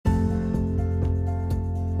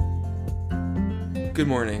Good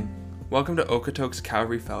morning. Welcome to Okotoks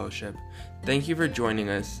Calvary Fellowship. Thank you for joining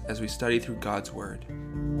us as we study through God's Word.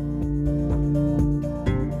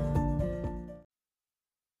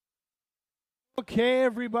 Okay,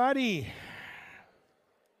 everybody.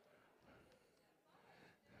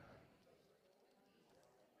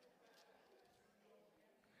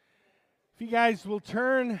 If you guys will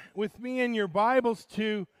turn with me in your Bibles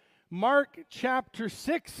to Mark chapter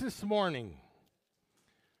 6 this morning,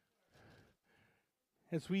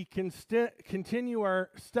 as we continue our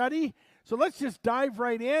study. So let's just dive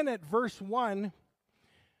right in at verse 1.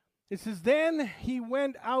 It says, "Then he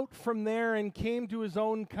went out from there and came to his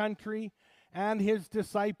own country, and his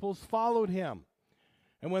disciples followed him.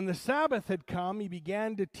 And when the Sabbath had come, he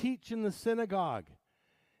began to teach in the synagogue.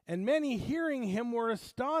 And many hearing him were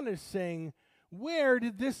astonished, saying, 'Where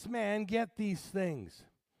did this man get these things?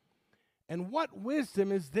 And what wisdom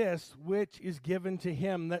is this which is given to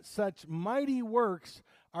him, that such mighty works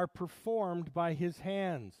are performed by his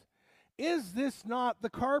hands? Is this not the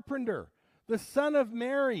carpenter, the son of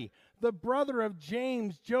Mary, the brother of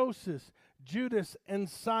James, Joseph, Judas, and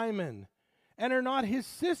Simon? And are not his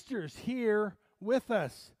sisters here with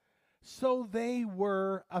us?' So they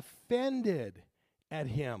were offended at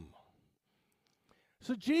him."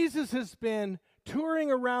 So Jesus has been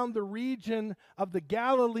touring around the region of the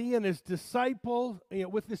Galilee and his disciples,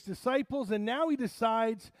 with his disciples, and now he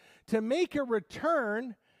decides to make a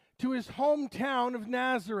return to his hometown of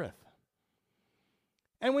Nazareth.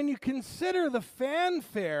 And when you consider the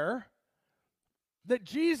fanfare that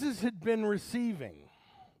Jesus had been receiving,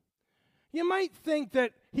 you might think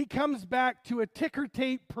that he comes back to a ticker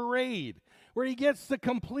tape parade where he gets the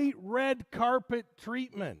complete red carpet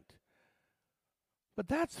treatment. But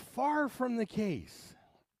that's far from the case.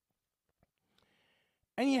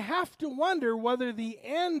 And you have to wonder whether the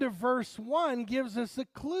end of verse 1 gives us a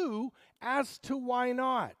clue as to why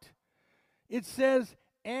not. It says,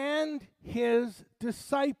 "And his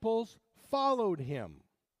disciples followed him."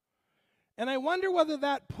 And I wonder whether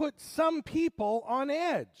that puts some people on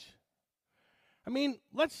edge. I mean,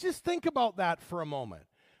 let's just think about that for a moment.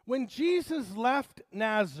 When Jesus left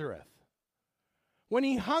Nazareth, when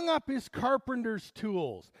he hung up his carpenter's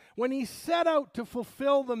tools, when he set out to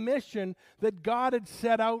fulfill the mission that God had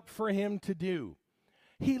set out for him to do,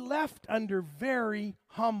 he left under very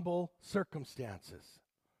humble circumstances.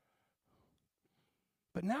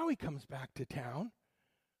 But now he comes back to town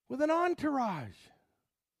with an entourage,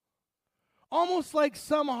 almost like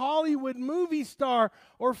some Hollywood movie star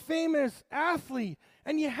or famous athlete.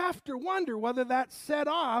 And you have to wonder whether that set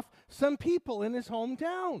off some people in his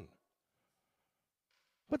hometown.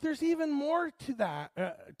 But there's even more to that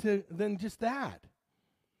than just that.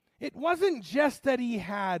 It wasn't just that he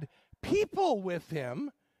had people with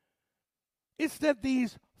him. It's that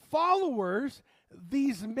these followers,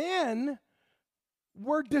 these men,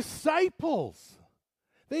 were disciples.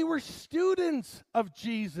 They were students of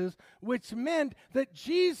Jesus, which meant that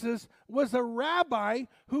Jesus was a rabbi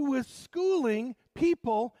who was schooling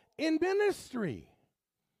people in ministry.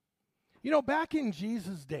 You know, back in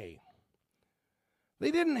Jesus' day, they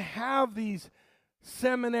didn't have these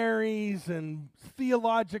seminaries and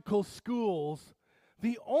theological schools.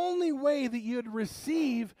 The only way that you'd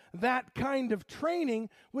receive that kind of training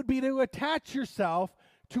would be to attach yourself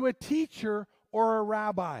to a teacher or a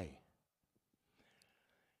rabbi.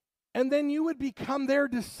 And then you would become their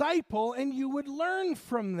disciple and you would learn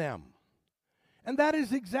from them. And that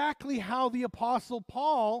is exactly how the Apostle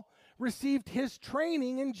Paul received his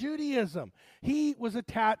training in Judaism. He was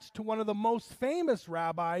attached to one of the most famous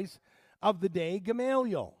rabbis of the day,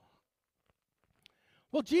 Gamaliel.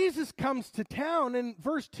 Well, Jesus comes to town, and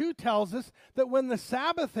verse 2 tells us that when the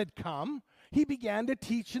Sabbath had come, he began to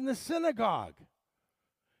teach in the synagogue.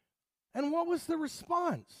 And what was the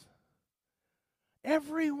response?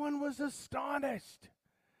 Everyone was astonished.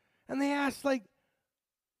 And they asked,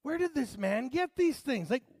 where did this man get these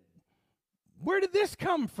things? Where did this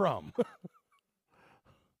come from?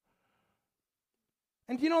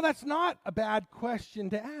 And you know, that's not a bad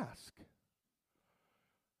question to ask.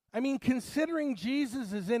 I mean, considering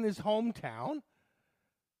Jesus is in his hometown,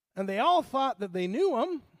 and they all thought that they knew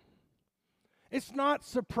him, it's not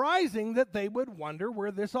surprising that they would wonder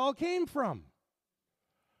where this all came from.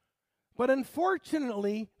 But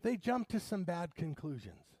unfortunately, they jump to some bad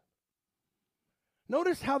conclusions.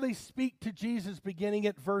 Notice how they speak to Jesus beginning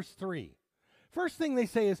at verse 3. First thing they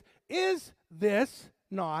say is this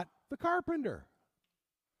not the carpenter?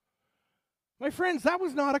 My friends, that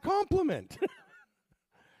was not a compliment.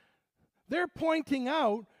 They're pointing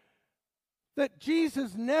out that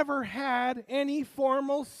Jesus never had any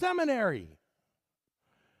formal seminary.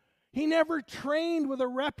 He never trained with a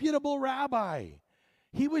reputable rabbi.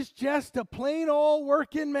 He was just a plain old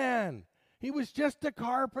working man. He was just a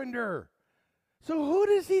carpenter. So who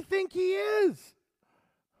does he think he is?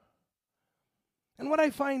 And what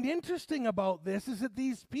I find interesting about this is that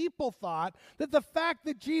these people thought that the fact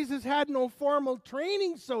that Jesus had no formal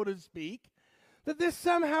training, so to speak, that this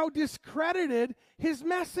somehow discredited his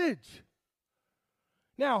message.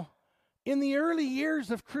 Now, in the early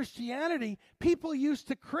years of Christianity, people used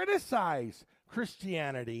to criticize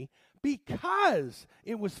Christianity because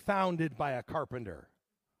it was founded by a carpenter.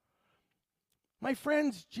 My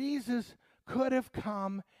friends, Jesus could have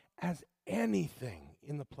come as anything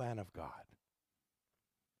in the plan of God.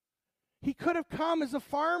 He could have come as a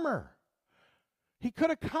farmer. He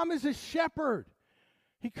could have come as a shepherd.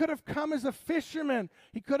 He could have come as a fisherman.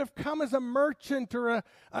 He could have come as a merchant or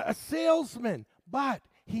a salesman. But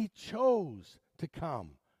he chose to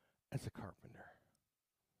come as a carpenter.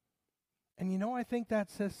 And you know, I think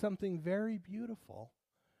that says something very beautiful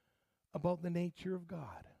about the nature of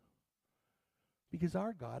God. Because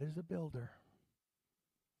our God is a builder.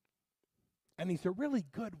 And he's a really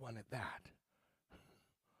good one at that.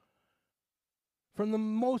 From the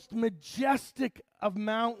most majestic of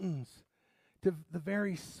mountains to the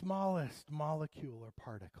very smallest molecule or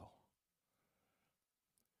particle.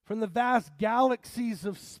 From the vast galaxies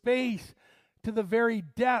of space to the very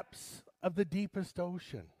depths of the deepest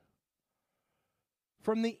ocean.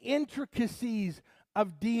 From the intricacies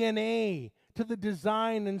of DNA to the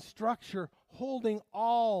design and structure holding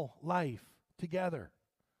all life together.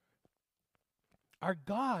 Our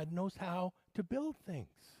God knows how to build things.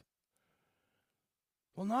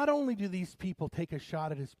 Well, not only do these people take a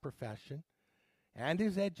shot at his profession and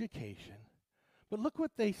his education, but look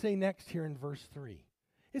what they say next here in verse 3.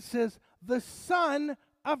 It says, the son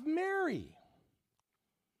of Mary.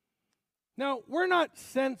 Now, we're not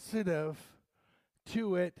sensitive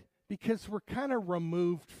to it because we're kind of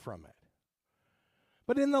removed from it.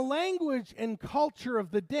 But in the language and culture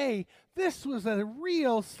of the day, this was a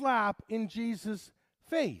real slap in Jesus'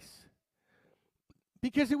 face.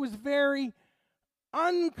 Because it was very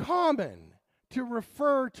uncommon to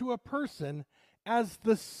refer to a person as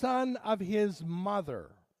the son of his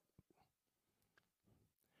mother.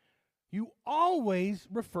 You always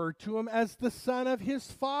refer to him as the son of his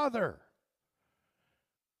father.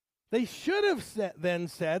 They should have then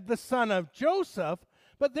said the son of Joseph,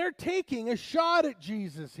 but they're taking a shot at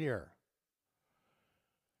Jesus here.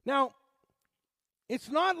 Now, it's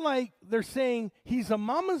not like they're saying he's a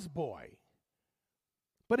mama's boy.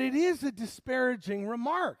 But it is a disparaging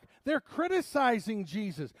remark. They're criticizing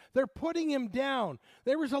Jesus. They're putting him down.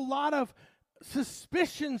 There was a lot of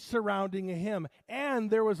suspicion surrounding him, and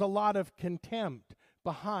there was a lot of contempt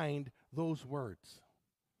behind those words.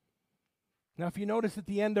 Now, if you notice at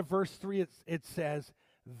the end of verse 3, it says,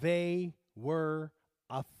 they were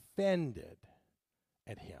offended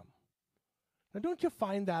at him. Now, don't you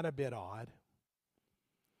find that a bit odd?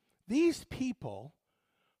 These people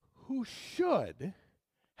who should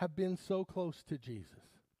have been so close to Jesus.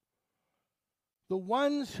 The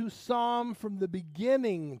ones who saw him from the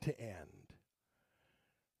beginning to end.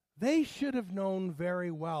 They should have known very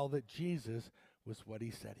well that Jesus was what he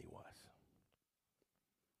said he was.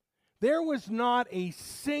 There was not a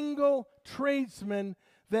single tradesman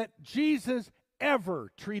that Jesus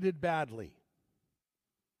ever treated badly.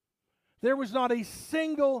 There was not a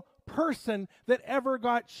single person that ever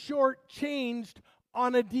got shortchanged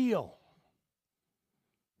on a deal.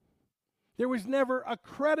 There was never a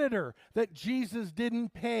creditor that Jesus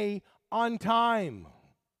didn't pay on time.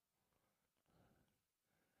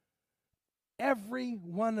 Every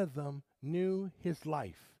one of them knew his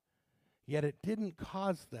life, yet it didn't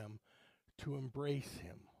cause them to embrace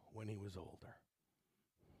him when he was older.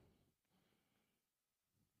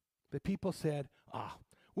 The people said,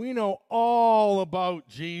 we know all about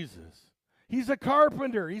Jesus. He's a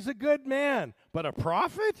carpenter. He's a good man. But a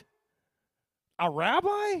prophet? A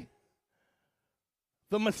rabbi?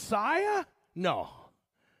 The Messiah? No.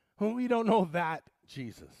 We don't know that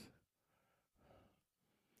Jesus.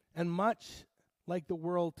 And much like the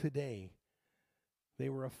world today, they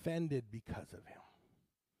were offended because of him.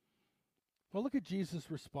 Well, look at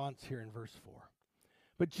Jesus' response here in verse 4.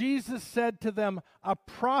 But Jesus said to them, a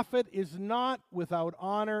prophet is not without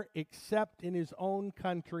honor except in his own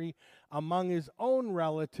country, among his own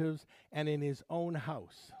relatives, and in his own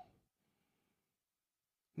house.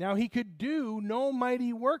 Now he could do no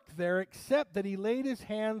mighty work there except that he laid his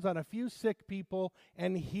hands on a few sick people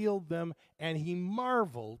and healed them, and he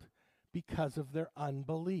marveled because of their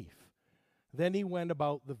unbelief. Then he went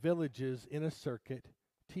about the villages in a circuit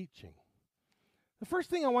teaching. The first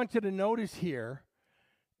thing I want you to notice here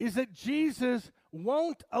is that Jesus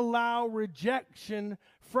won't allow rejection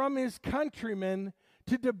from his countrymen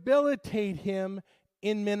to debilitate him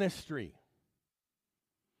in ministry.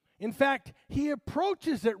 In fact, he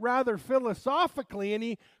approaches it rather philosophically, and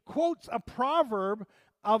he quotes a proverb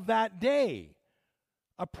of that day.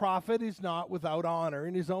 A prophet is not without honor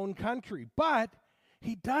in his own country, but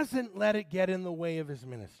he doesn't let it get in the way of his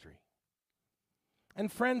ministry.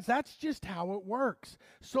 And friends, that's just how it works.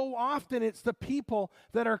 So often it's the people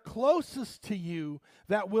that are closest to you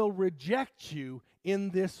that will reject you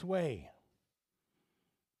in this way.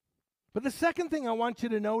 But the second thing I want you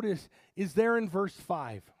to notice is there in verse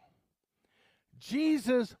 5.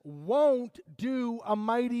 Jesus won't do a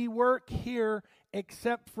mighty work here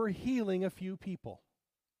except for healing a few people.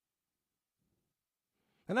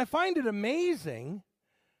 And I find it amazing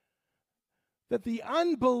that the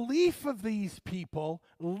unbelief of these people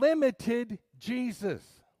limited Jesus.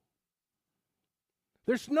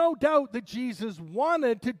 There's no doubt that Jesus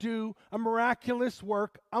wanted to do a miraculous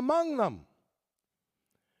work among them.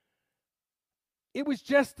 It was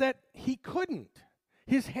just that he couldn't.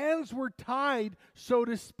 His hands were tied, so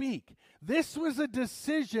to speak. This was a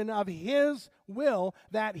decision of his will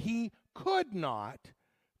that he could not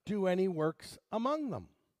do any works among them,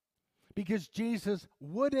 because Jesus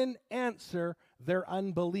wouldn't answer their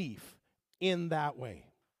unbelief in that way.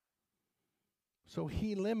 So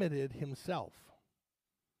he limited himself.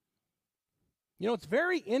 You know, it's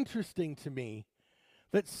very interesting to me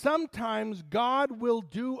that sometimes God will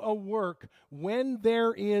do a work when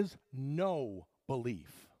there is no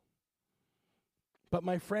belief. But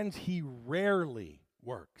my friends, he rarely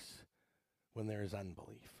works when there is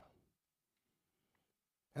unbelief.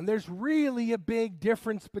 And there's really a big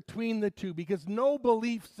difference between the two, because no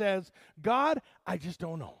belief says, God, I just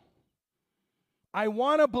don't know. I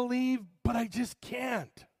want to believe, but I just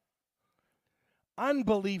can't.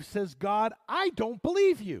 Unbelief says, God, I don't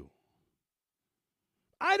believe you.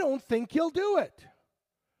 I don't think you'll do it.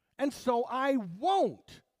 And so I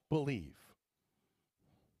won't believe.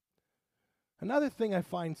 Another thing I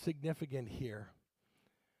find significant here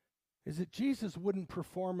is that Jesus wouldn't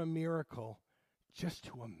perform a miracle just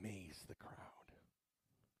to amaze the crowd.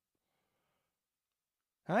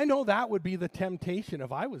 And I know that would be the temptation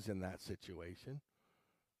if I was in that situation.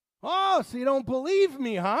 Oh, so you don't believe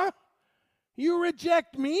me, huh? You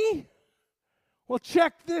reject me? Well,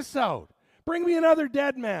 check this out. Bring me another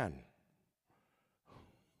dead man.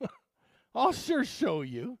 I'll sure show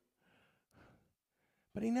you.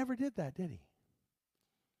 But he never did that, did he?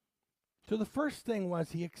 So the first thing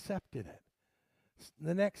was he accepted it.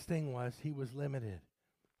 The next thing was he was limited.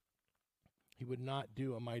 He would not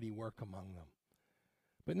do a mighty work among them.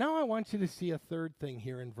 But now I want you to see a third thing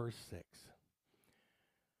here in verse 6.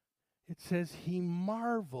 It says, he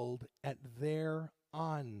marveled at their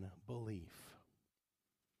unbelief.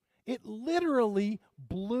 It literally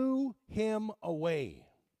blew him away.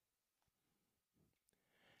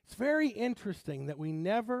 It's very interesting that we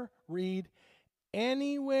never read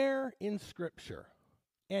anywhere in Scripture,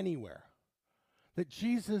 anywhere, that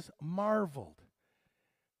Jesus marveled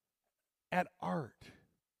at art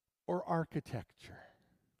or architecture.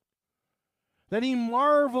 That he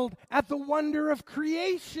marveled at the wonder of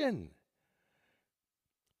creation.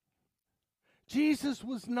 Jesus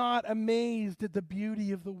was not amazed at the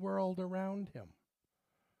beauty of the world around him.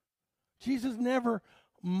 Jesus never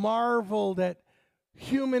marveled at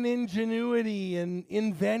human ingenuity and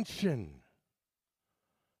invention.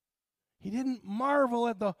 He didn't marvel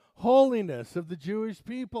at the holiness of the Jewish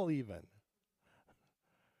people even.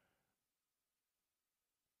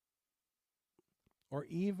 Or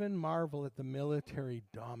even marvel at the military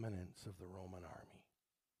dominance of the Roman army.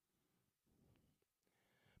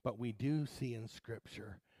 But we do see in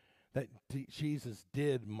Scripture that Jesus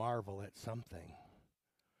did marvel at something.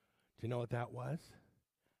 Do you know what that was?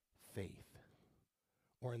 Faith.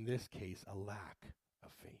 Or in this case, a lack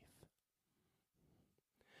of faith.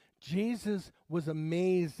 Jesus was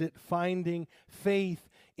amazed at finding faith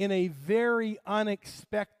in a very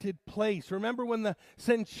unexpected place. Remember when the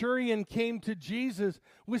centurion came to Jesus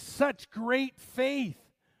with such great faith?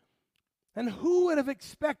 And who would have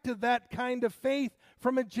expected that kind of faith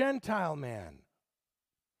from a Gentile man?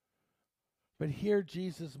 But here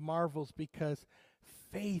Jesus marvels because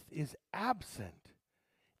faith is absent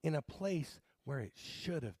in a place where it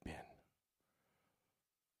should have been.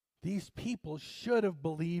 These people should have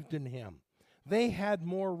believed in him. They had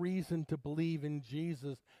more reason to believe in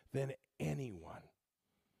Jesus than anyone.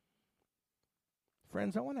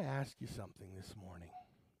 Friends, I want to ask you something this morning.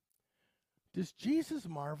 Does Jesus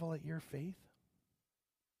marvel at your faith?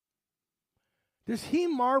 Does he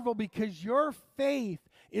marvel because your faith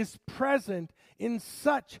is present in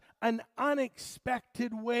such an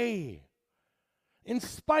unexpected way? In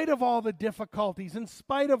spite of all the difficulties, in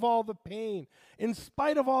spite of all the pain, in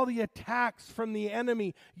spite of all the attacks from the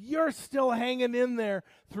enemy, you're still hanging in there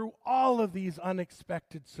through all of these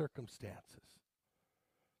unexpected circumstances.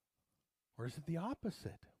 Or is it the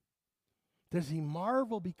opposite? Does he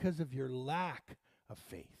marvel because of your lack of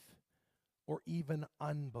faith or even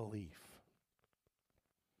unbelief?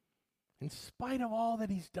 In spite of all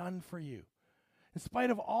that he's done for you, in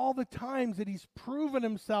spite of all the times that he's proven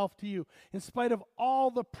himself to you, in spite of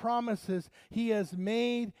all the promises he has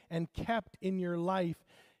made and kept in your life,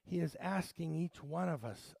 he is asking each one of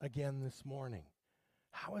us again this morning,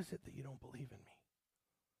 how is it that you don't believe in me?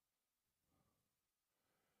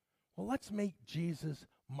 Well, let's make Jesus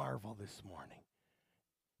marvel this morning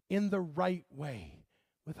in the right way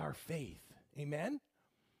with our faith. Amen?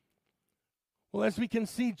 Well, as we can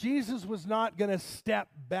see, Jesus was not going to step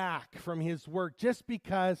back from his work just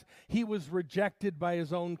because he was rejected by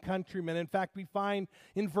his own countrymen. In fact, we find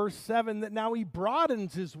in verse 7 that now he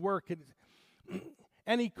broadens his work.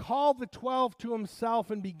 And he called the 12 to himself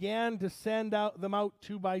and began to send them out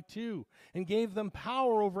 2 by 2 and gave them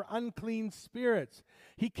power over unclean spirits.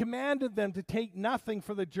 He commanded them to take nothing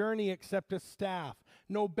for the journey except a staff,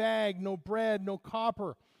 no bag, no bread, no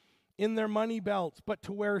copper in their money belts, but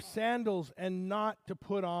to wear sandals and not to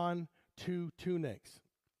put on 2 tunics.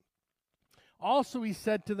 Also he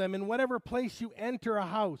said to them, in whatever place you enter a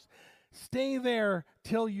house, stay there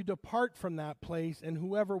till you depart from that place, and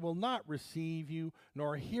whoever will not receive you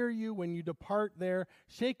nor hear you when you depart there,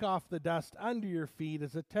 shake off the dust under your feet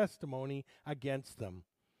as a testimony against them.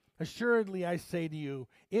 Assuredly, I say to you,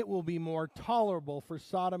 it will be more tolerable for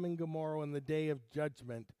Sodom and Gomorrah in the day of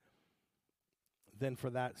judgment than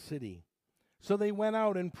for that city. So they went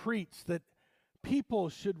out and preached that people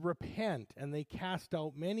should repent, and they cast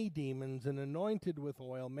out many demons and anointed with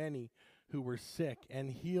oil many who were sick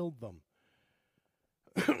and healed them.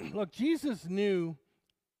 Look, Jesus knew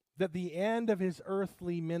that the end of his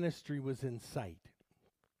earthly ministry was in sight.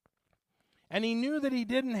 And he knew that he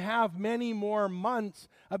didn't have many more months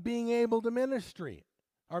of being able to minister.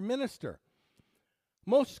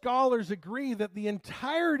 Most scholars agree that the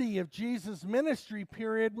entirety of Jesus' ministry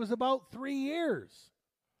period was about 3 years.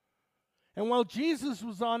 And while Jesus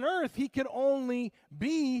was on earth, he could only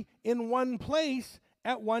be in one place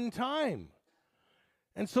at one time.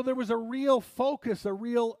 And so there was a real focus, a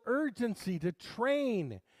real urgency to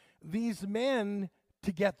train these men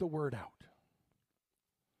to get the word out.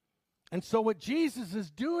 And so what Jesus is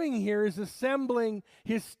doing here is assembling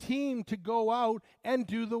his team to go out and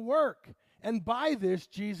do the work. And by this,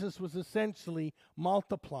 Jesus was essentially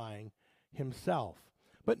multiplying himself.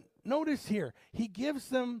 But notice here, he gives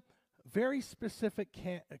them very specific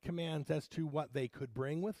commands as to what they could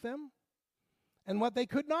bring with them and what they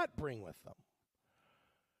could not bring with them,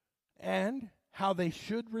 and how they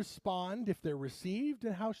should respond if they're received,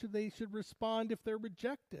 and how they should respond if they're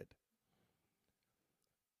rejected.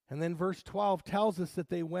 And then verse 12 tells us that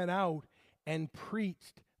they went out and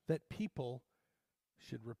preached that people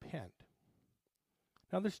should repent.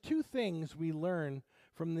 Now, there's 2 things we learn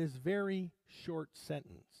from this very short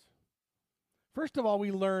sentence. First of all,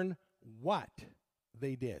 we learn what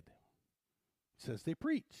they did. It says they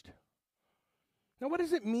preached. Now, what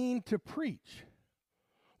does it mean to preach?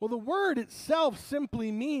 Well, the word itself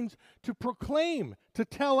simply means to proclaim, to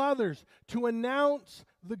tell others, to announce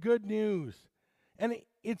the good news. And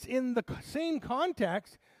it's in the same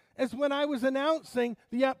context as when I was announcing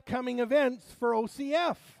the upcoming events for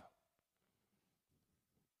OCF.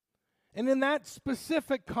 And in that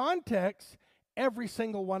specific context, every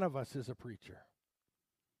single one of us is a preacher.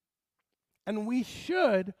 And we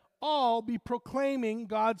should all be proclaiming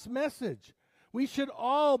God's message. We should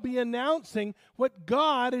all be announcing what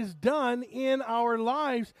God has done in our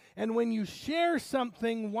lives. And when you share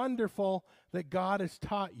something wonderful that God has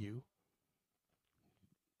taught you,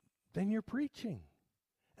 then you're preaching.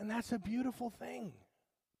 And that's a beautiful thing.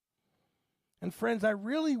 And friends, I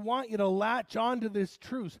really want you to latch on to this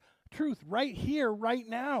truth right here, right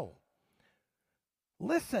now.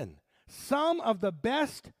 Listen, some of the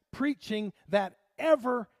best preaching that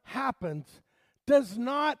ever happens does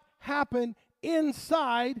not happen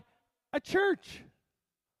inside a church.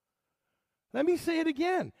 Let me say it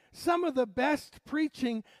again. Some of the best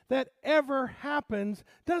preaching that ever happens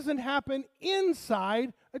doesn't happen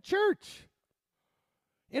inside a church.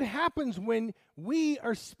 It happens when we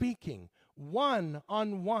are speaking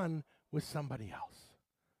one-on-one with somebody else.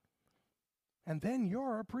 And then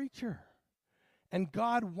you're a preacher. And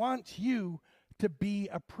God wants you to be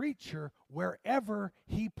a preacher wherever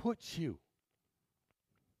he puts you.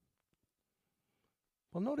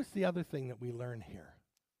 Well, notice the other thing that we learn here.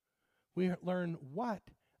 We learn what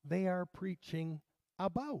they are preaching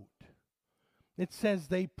about. It says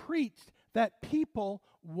they preached that people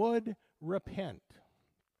would repent.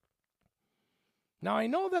 Now, I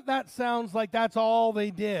know that that sounds like that's all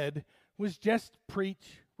they did, was just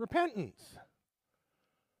preach repentance.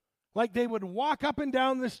 Like they would walk up and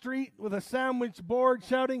down the street with a sandwich board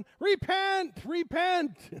shouting, "Repent,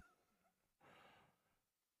 repent."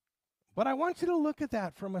 But I want you to look at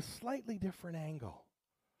that from a slightly different angle.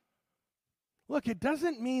 Look, it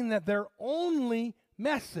doesn't mean that their only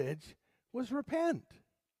message was repent.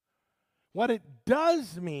 What it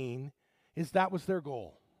does mean is that was their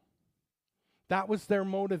goal. That was their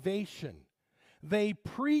motivation. They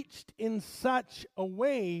preached in such a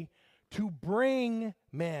way to bring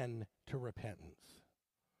men to repentance.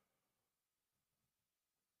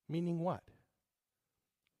 Meaning what?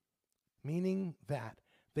 Meaning that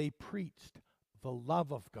they preached the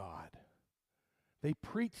love of God. They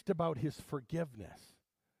preached about his forgiveness.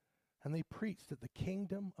 And they preached that the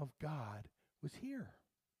kingdom of God was here.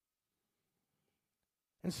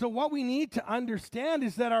 And so what we need to understand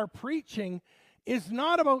is that our preaching is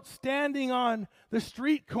not about standing on the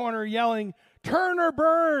street corner yelling, "Turn or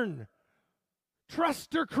burn,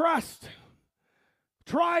 trust or crust,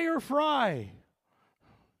 try or fry."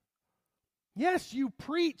 Yes, you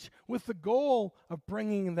preach with the goal of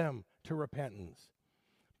bringing them to repentance.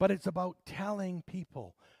 But it's about telling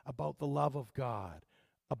people about the love of God,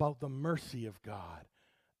 about the mercy of God,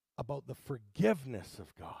 about the forgiveness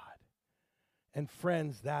of God. And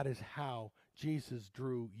friends, that is how Jesus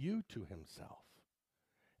drew you to himself.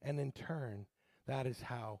 And in turn, that is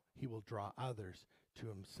how he will draw others to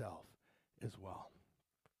himself as well.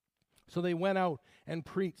 So they went out and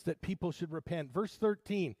preached that people should repent. Verse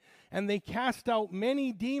 13, and they cast out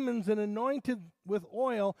many demons and anointed with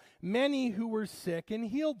oil many who were sick and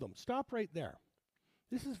healed them. Stop right there.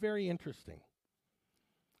 This is very interesting.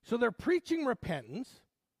 So they're preaching repentance,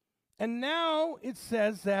 and now it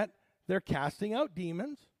says that they're casting out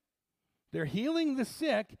demons, they're healing the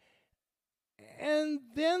sick, and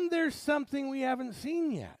then there's something we haven't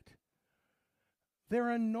seen yet. They're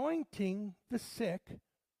anointing the sick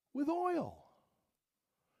with oil.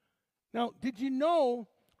 Now, did you know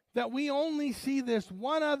that we only see this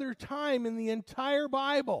one other time in the entire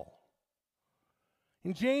Bible?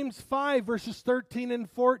 In James 5, verses 13 and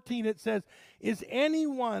 14, it says, "Is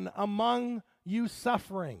anyone among you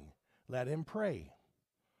suffering? Let him pray.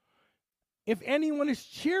 If anyone is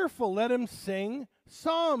cheerful, let him sing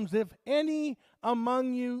psalms. If any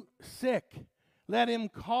among you sick, let him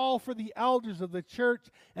call for the elders of the church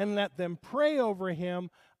and let them pray over him,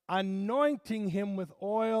 anointing him with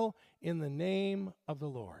oil in the name of the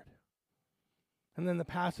Lord." And then the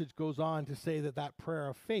passage goes on to say that that prayer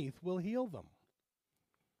of faith will heal them.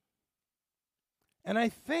 And I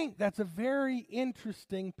think that's a very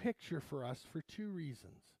interesting picture for us for two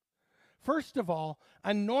reasons. First of all,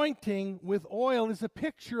 anointing with oil is a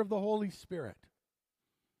picture of the Holy Spirit.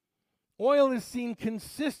 Oil is seen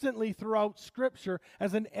consistently throughout Scripture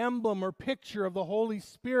as an emblem or picture of the Holy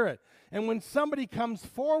Spirit. And when somebody comes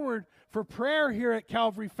forward for prayer here at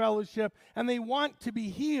Calvary Fellowship and they want to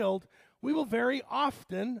be healed, we will very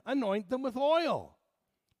often anoint them with oil.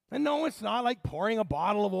 And no, it's not like pouring a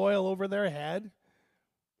bottle of oil over their head.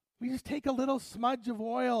 We just take a little smudge of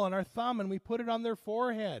oil on our thumb and we put it on their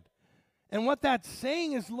forehead. And what that's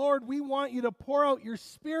saying is, Lord, we want you to pour out your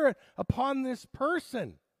Spirit upon this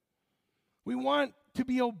person. We want to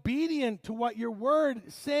be obedient to what your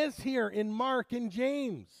word says here in Mark and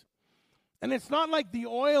James. And it's not like the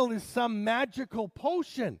oil is some magical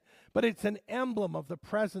potion, but it's an emblem of the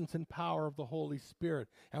presence and power of the Holy Spirit.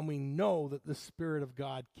 And we know that the Spirit of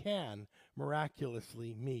God can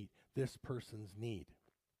miraculously meet this person's need.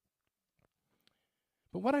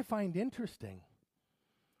 But what I find interesting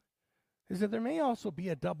is that there may also be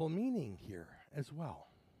a double meaning here as well.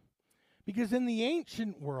 Because in the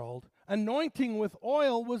ancient world, anointing with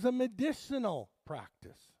oil was a medicinal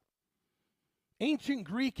practice. Ancient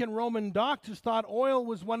Greek and Roman doctors thought oil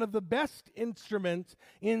was one of the best instruments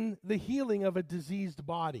in the healing of a diseased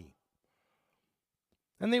body.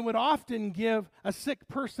 And they would often give a sick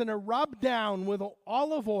person a rub down with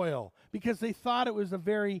olive oil because they thought it was a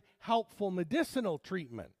very helpful medicinal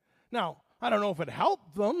treatment. Now, I don't know if it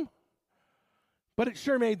helped them, but it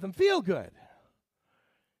sure made them feel good.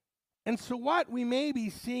 And so what we may be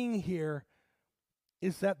seeing here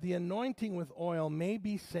is that the anointing with oil may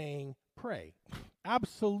be saying, pray.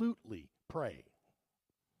 Absolutely pray.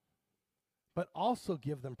 but also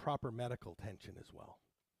give them proper medical attention as well.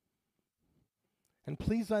 And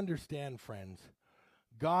please understand, friends,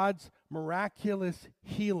 God's miraculous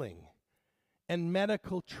healing and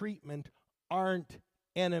medical treatment aren't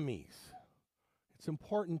enemies. It's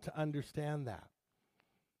important to understand that.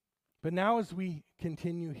 But now as we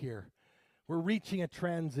continue here, we're reaching a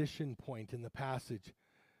transition point in the passage.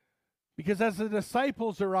 Because as the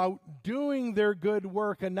disciples are out doing their good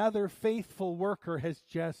work, another faithful worker has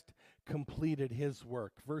just completed his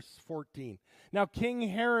work. Verse 14. Now King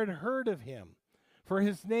Herod heard of him, for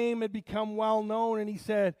his name had become well known, and he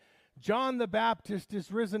said, John the Baptist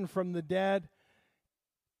is risen from the dead,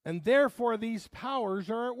 and therefore these powers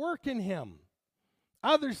are at work in him.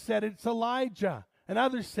 Others said it's Elijah, and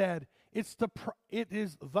others said it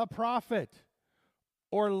is the prophet,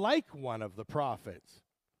 or like one of the prophets.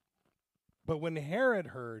 But when Herod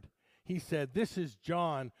heard, he said, this is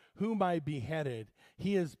John, whom I beheaded.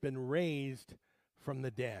 He has been raised from the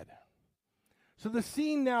dead. So the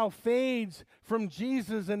scene now fades from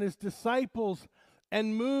Jesus and his disciples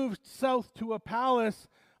and moves south to a palace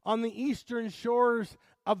on the eastern shores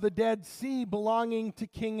of the Dead Sea belonging to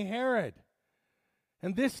King Herod.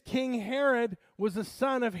 And this King Herod was a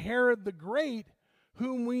son of Herod the Great,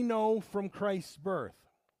 whom we know from Christ's birth.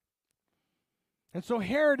 And so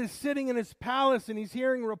Herod is sitting in his palace and he's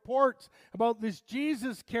hearing reports about this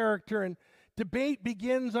Jesus character, and debate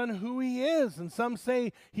begins on who he is. And some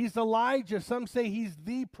say he's Elijah, some say he's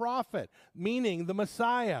the prophet, meaning the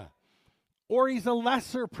Messiah, or he's a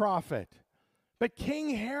lesser prophet. But King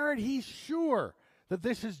Herod, he's sure that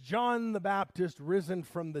this is John the Baptist risen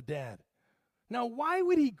from the dead. Now, why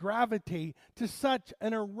would he gravitate to such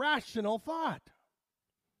an irrational thought?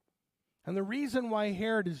 And the reason why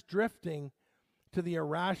Herod is drifting to the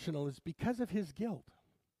irrational is because of his guilt.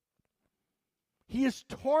 He is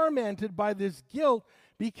tormented by this guilt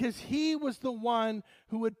because he was the one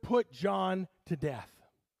who had put John to death.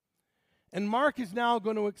 And Mark is now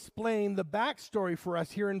going to explain the backstory for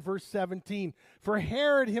us here in verse 17. For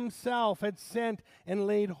Herod himself had sent and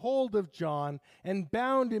laid hold of John and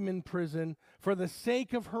bound him in prison for the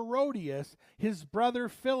sake of Herodias, his brother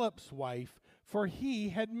Philip's wife, for he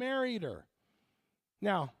had married her.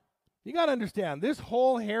 Now, you got to understand, this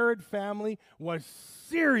whole Herod family was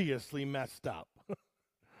seriously messed up.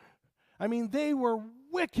 I mean, they were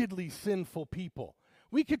wickedly sinful people.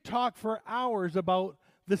 We could talk for hours about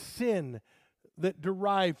the sin that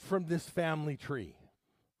derived from this family tree.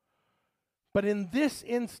 But in this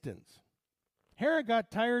instance, Herod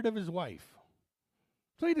got tired of his wife.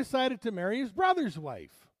 So he decided to marry his brother's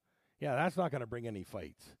wife. Yeah, that's not going to bring any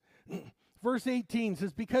fights. Verse 18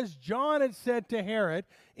 says, because John had said to Herod,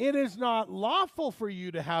 it is not lawful for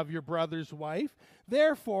you to have your brother's wife.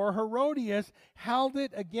 Therefore, Herodias held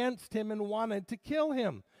it against him and wanted to kill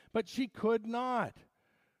him, but she could not.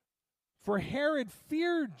 For Herod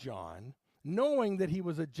feared John, knowing that he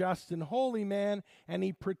was a just and holy man, and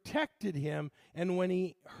he protected him. And when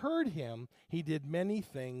he heard him, he did many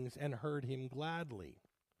things and heard him gladly.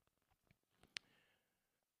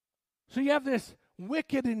 So you have this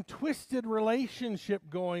wicked and twisted relationship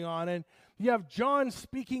going on, and you have John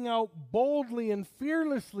speaking out boldly and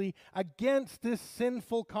fearlessly against this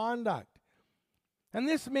sinful conduct. And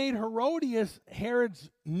this made Herodias, Herod's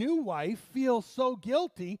new wife, feel so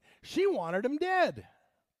guilty, she wanted him dead.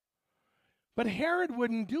 But Herod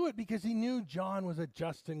wouldn't do it because he knew John was a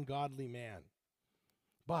just and godly man.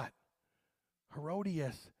 But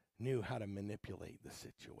Herodias knew how to manipulate the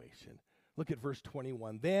situation. Look at verse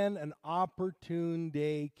 21. Then an opportune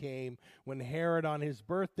day came when Herod on his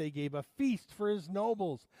birthday gave a feast for his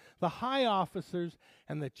nobles, the high officers,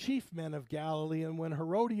 and the chief men of Galilee. And when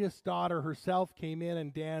Herodias' daughter herself came in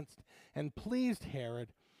and danced and pleased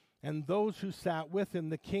Herod and those who sat with him,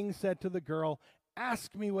 the king said to the girl,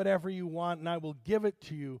 ask me whatever you want, and I will give it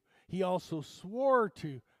to you. He also swore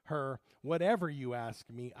to her, whatever you ask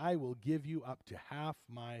me, I will give you up to half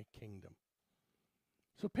my kingdom.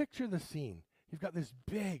 So picture the scene. You've got this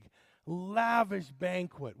big, lavish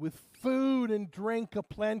banquet with food and drink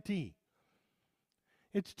aplenty.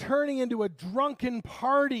 It's turning into a drunken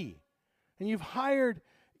party. And you've hired,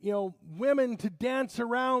 women to dance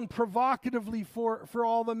around provocatively for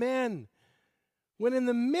all the men. When in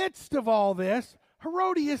the midst of all this,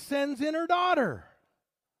 Herodias sends in her daughter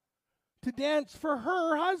to dance for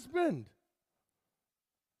her husband.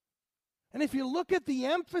 And if you look at the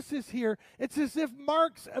emphasis here, it's as if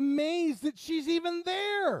Mark's amazed that she's even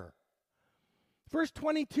there. Verse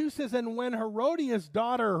 22 says, and when Herodias'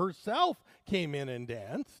 daughter herself came in and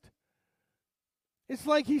danced, it's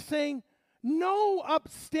like he's saying, no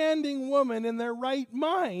upstanding woman in their right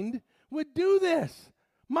mind would do this.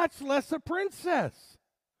 much less a princess.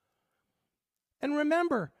 And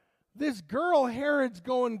remember, this girl Herod's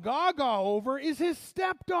going gaga over is his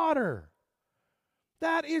stepdaughter.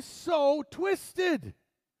 That is so twisted.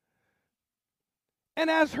 And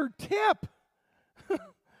as her tip,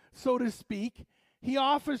 so to speak, he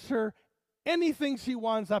offers her anything she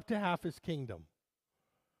wants up to half his kingdom.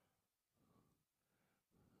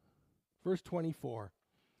 Verse 24.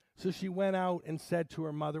 So she went out and said to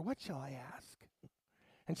her mother, "What shall I ask?"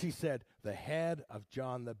 And she said, "The head of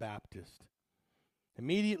John the Baptist."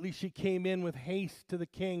 Immediately she came in with haste to the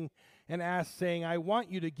king and asked, saying, "I want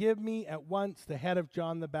you to give me at once the head of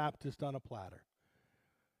John the Baptist on a platter."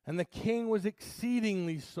 And the king was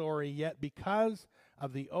exceedingly sorry, yet because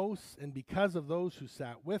of the oaths and because of those who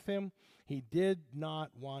sat with him, he did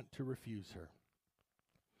not want to refuse her.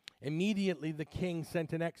 Immediately the king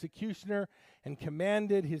sent an executioner and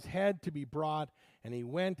commanded his head to be brought, and he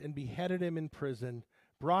went and beheaded him in prison,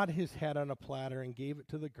 brought his head on a platter, and gave it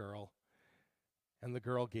to the girl, and the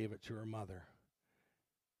girl gave it to her mother.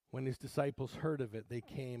 When his disciples heard of it, they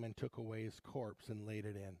came and took away his corpse and laid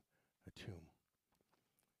it in a tomb.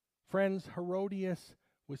 Friends, Herodias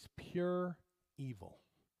was pure evil,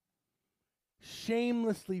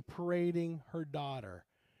 shamelessly parading her daughter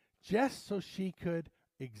just so she could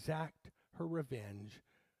exact her revenge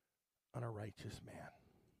on a righteous man.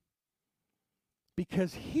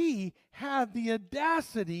 Because he had the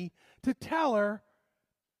audacity to tell her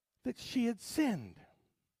that she had sinned.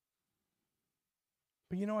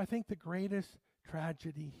 But you know, I think the greatest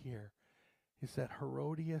tragedy here is that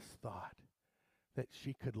Herodias thought that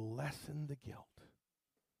she could lessen the guilt,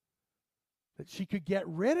 that she could get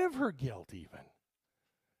rid of her guilt even,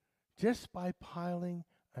 just by piling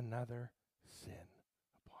another sin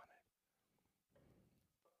upon it.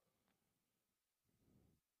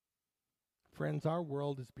 Friends, our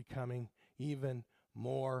world is becoming even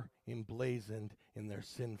more emblazoned in their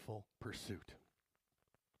sinful pursuit.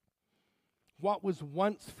 What was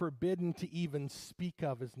once forbidden to even speak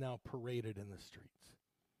of is now paraded in the streets,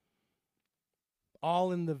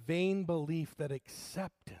 all in the vain belief that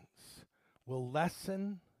acceptance will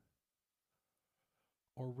lessen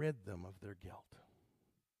or rid them of their guilt.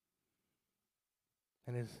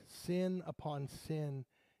 And as sin upon sin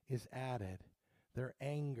is added, their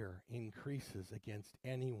anger increases against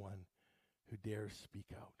anyone who dares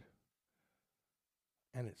speak out.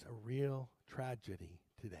 And it's a real tragedy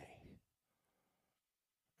today,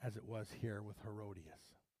 as it was here with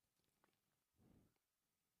Herodias.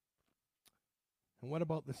 And what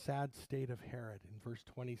about the sad state of Herod? In verse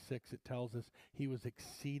 26, it tells us he was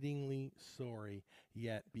exceedingly sorry,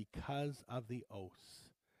 yet because of the oaths,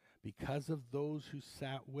 because of those who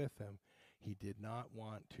sat with him, he did not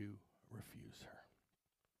want to refuse her.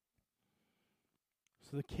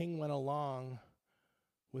 So the king went along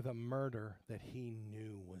with a murder that he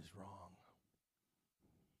knew was wrong.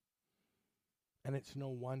 And it's no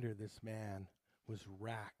wonder this man was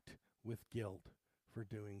racked with guilt for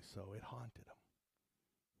doing so. It haunted him.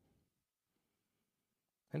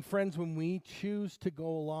 And friends, when we choose to go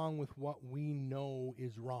along with what we know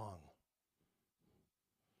is wrong,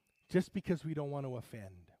 just because we don't want to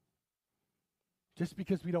offend, just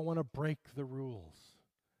because we don't want to break the rules,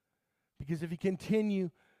 because if you continue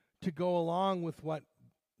to go along with what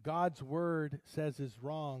God's word says is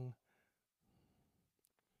wrong,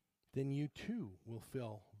 then you too will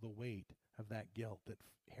feel the weight of that guilt that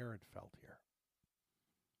Herod felt here.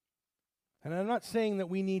 And I'm not saying that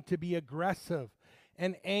we need to be aggressive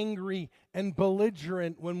and angry and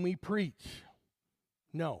belligerent when we preach.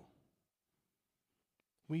 No.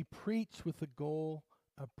 We preach with the goal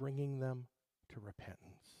of bringing them to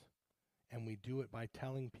repentance. And we do it by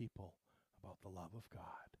telling people about the love of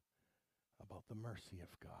God, about the mercy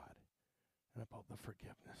of God, and about the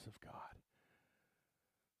forgiveness of God.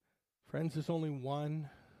 Friends, there's only one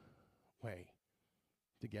way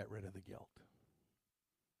to get rid of the guilt.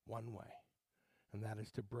 One way. And that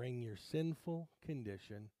is to bring your sinful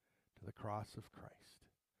condition to the cross of Christ.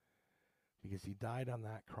 Because he died on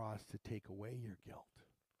that cross to take away your guilt.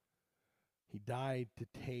 He died to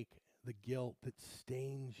take the guilt that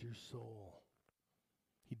stains your soul.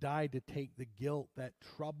 He died to take the guilt that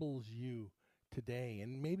troubles you today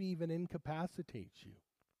and maybe even incapacitates you.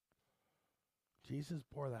 Jesus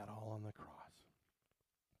bore that all on the cross.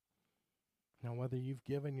 Now, whether you've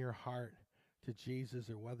given your heart to Jesus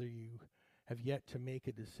or whether you have yet to make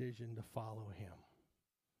a decision to follow him,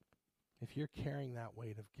 if you're carrying that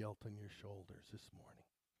weight of guilt on your shoulders this morning,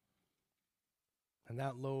 and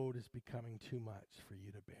that load is becoming too much for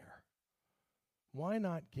you to bear, why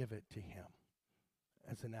not give it to him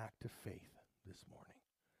as an act of faith this morning?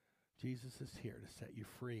 Jesus is here to set you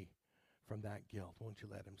free from that guilt. Won't you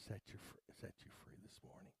let him set you free this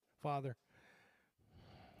morning? Father,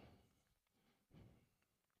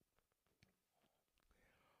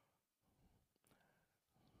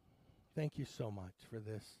 thank you so much for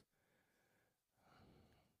this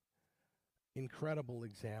incredible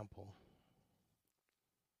example.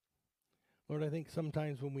 Lord, I think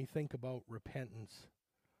sometimes when we think about repentance,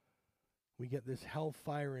 we get this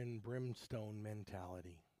hellfire and brimstone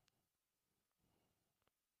mentality.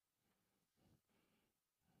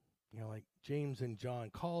 You know, like James and John,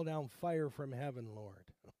 call down fire from heaven, Lord.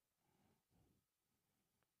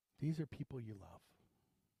 These are people you love.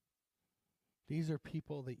 These are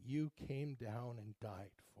people that you came down and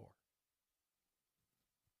died for.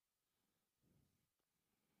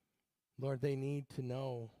 Lord, they need to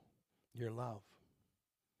know your love.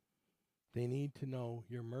 They need to know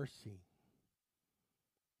your mercy.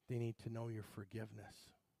 They need to know your forgiveness.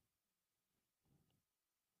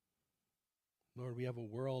 Lord, we have a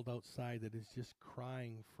world outside that is just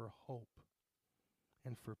crying for hope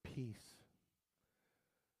and for peace.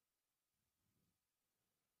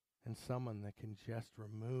 And someone that can just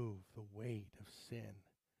remove the weight of sin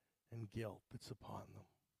and guilt that's upon them.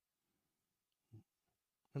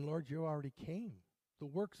 And Lord, you already came. The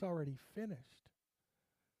work's already finished.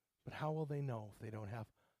 But how will they know if they don't have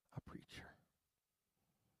a preacher?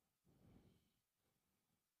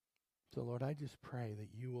 So Lord, I just pray that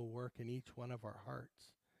you will work in each one of our hearts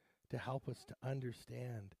to help us to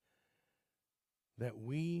understand that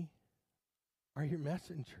we are your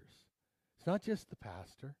messengers. It's not just the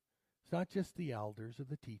pastor. It's not just the elders or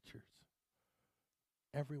the teachers.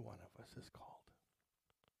 Every one of us is called.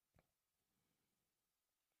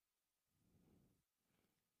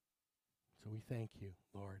 So we thank you,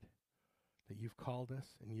 Lord, that you've called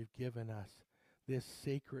us and you've given us this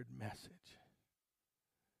sacred message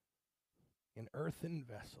in earthen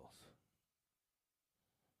vessels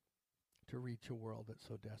to reach a world that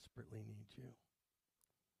so desperately needs you.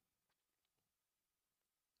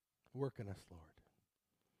 Work in us, Lord.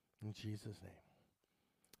 In Jesus'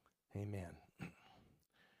 name, amen.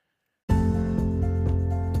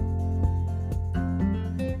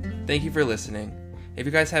 Thank you for listening. If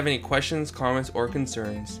you guys have any questions, comments, or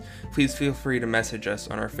concerns, please feel free to message us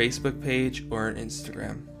on our Facebook page or on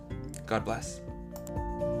Instagram. God bless.